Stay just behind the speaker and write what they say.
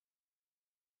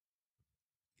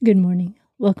Good morning.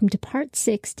 Welcome to Part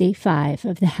 6, Day 5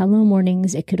 of the Hello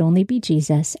Mornings It Could Only Be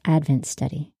Jesus Advent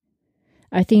Study.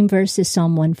 Our theme verse is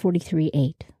Psalm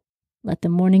 143:8. Let the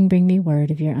morning bring me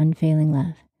word of your unfailing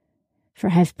love, for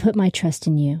I have put my trust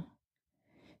in you.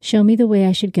 Show me the way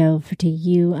I should go, for to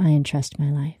you I entrust my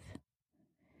life.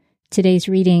 Today's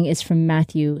reading is from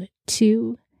Matthew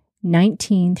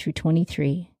 2:19 through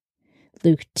 23,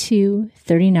 Luke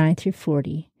 2:39 through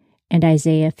 40, and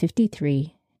Isaiah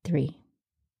 53:3.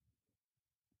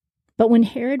 But when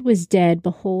Herod was dead,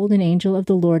 behold, an angel of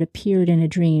the Lord appeared in a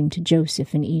dream to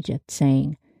Joseph in Egypt,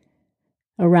 saying,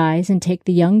 Arise and take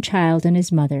the young child and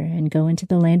his mother, and go into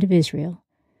the land of Israel,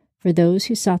 for those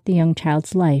who sought the young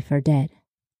child's life are dead.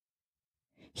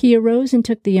 He arose and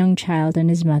took the young child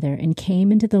and his mother, and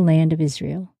came into the land of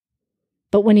Israel.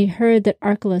 But when he heard that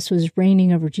Archelaus was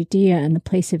reigning over Judea in the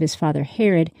place of his father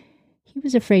Herod, he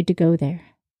was afraid to go there.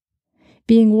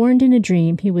 Being warned in a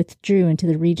dream, he withdrew into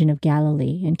the region of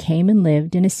Galilee, and came and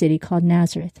lived in a city called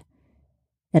Nazareth,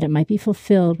 that it might be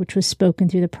fulfilled which was spoken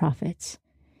through the prophets.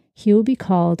 He will be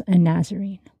called a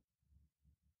Nazarene.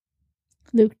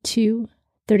 Luke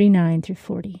 2:39 through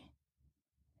 40.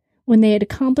 When they had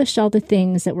accomplished all the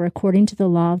things that were according to the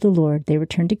law of the Lord, they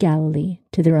returned to Galilee,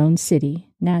 to their own city,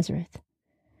 Nazareth.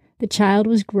 The child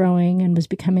was growing and was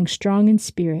becoming strong in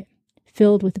spirit,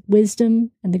 filled with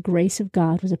wisdom, and the grace of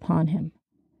God was upon him.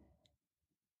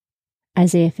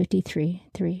 Isaiah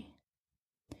 53:3.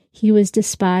 He was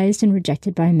despised and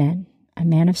rejected by men, a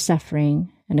man of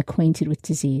suffering and acquainted with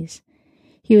disease.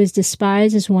 He was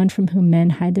despised as one from whom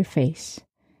men hide their face,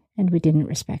 and we didn't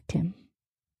respect him.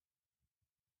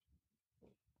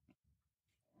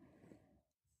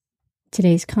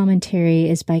 Today's commentary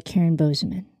is by Karen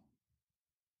Bozeman.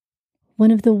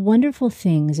 One of the wonderful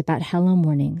things about Hello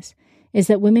Mornings is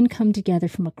that women come together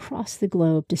from across the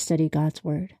globe to study God's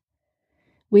Word.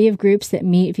 We have groups that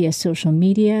meet via social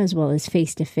media as well as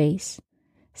face-to-face.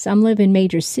 Some live in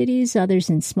major cities, others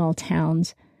in small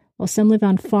towns, while some live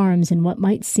on farms in what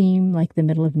might seem like the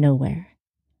middle of nowhere.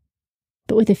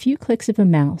 But with a few clicks of a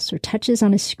mouse or touches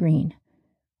on a screen,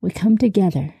 we come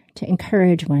together to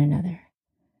encourage one another.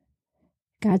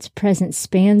 God's presence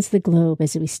spans the globe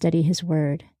as we study His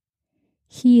Word.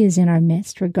 He is in our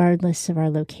midst regardless of our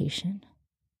location.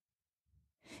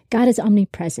 God is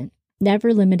omnipresent,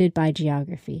 never limited by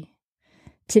geography.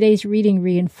 Today's reading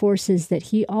reinforces that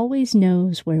He always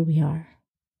knows where we are.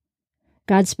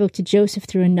 God spoke to Joseph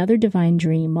through another divine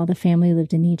dream while the family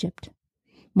lived in Egypt.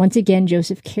 Once again,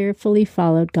 Joseph carefully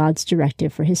followed God's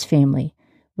directive for his family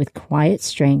with quiet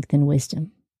strength and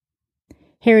wisdom.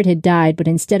 Herod had died, but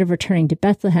instead of returning to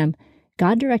Bethlehem,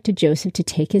 God directed Joseph to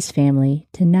take his family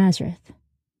to Nazareth.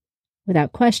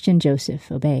 Without question,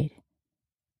 Joseph obeyed.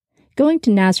 Going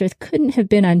to Nazareth couldn't have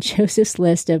been on Joseph's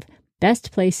list of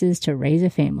best places to raise a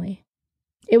family.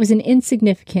 It was an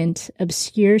insignificant,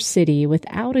 obscure city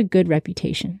without a good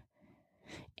reputation.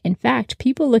 In fact,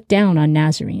 people looked down on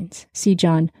Nazarenes. See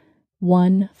John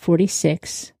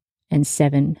 1:46 and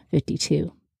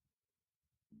 7:52.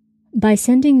 By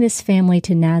sending this family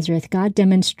to Nazareth, God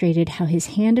demonstrated how His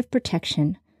hand of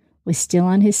protection was still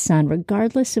on His Son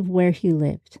regardless of where He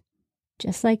lived,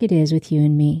 just like it is with you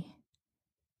and me.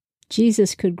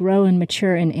 Jesus could grow and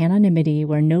mature in anonymity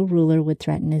where no ruler would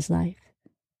threaten His life.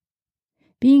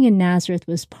 Being in Nazareth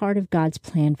was part of God's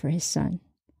plan for His Son.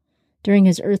 During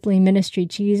His earthly ministry,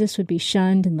 Jesus would be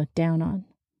shunned and looked down on.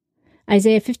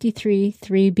 Isaiah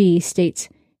 53:3b states,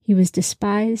 He was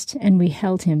despised and we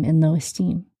held Him in low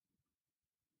esteem.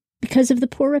 Because of the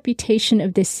poor reputation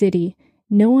of this city,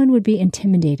 no one would be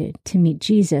intimidated to meet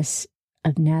Jesus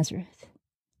of Nazareth.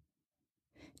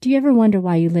 Do you ever wonder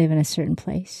why you live in a certain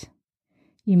place?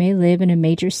 You may live in a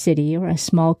major city or a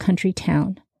small country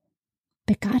town,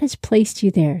 but God has placed you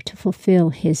there to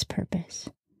fulfill His purpose.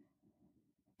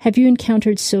 Have you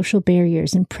encountered social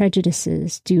barriers and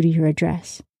prejudices due to your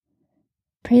address?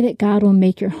 Pray that God will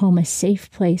make your home a safe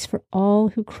place for all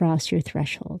who cross your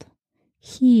threshold.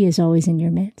 He is always in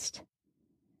your midst.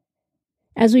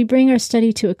 As we bring our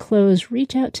study to a close,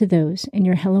 reach out to those in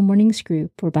your Hello Mornings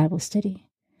group or Bible study.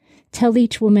 Tell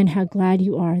each woman how glad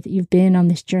you are that you've been on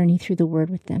this journey through the Word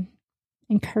with them.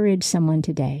 Encourage someone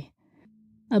today.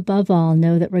 Above all,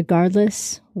 know that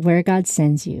regardless where God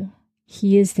sends you,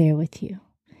 He is there with you,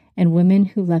 and women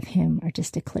who love Him are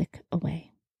just a click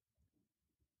away.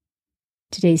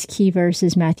 Today's key verse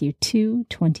is Matthew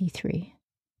 2:23.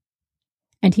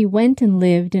 And he went and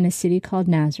lived in a city called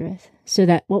Nazareth, so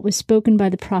that what was spoken by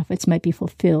the prophets might be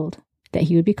fulfilled, that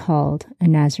he would be called a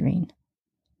Nazarene.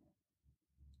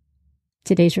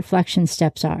 Today's reflection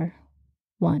steps are: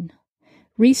 1.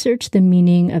 Research the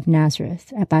meaning of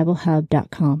Nazareth at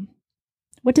BibleHub.com.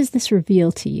 What does this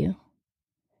reveal to you?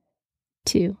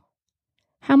 2.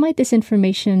 How might this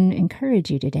information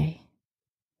encourage you today?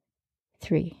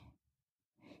 3.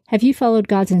 Have you followed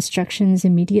God's instructions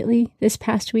immediately this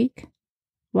past week?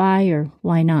 Why or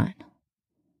why not?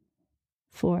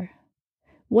 4.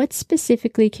 What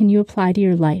specifically can you apply to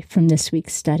your life from this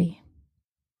week's study?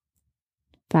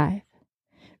 5.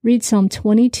 Read Psalm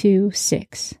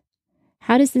 22:6.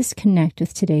 How does this connect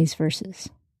with today's verses?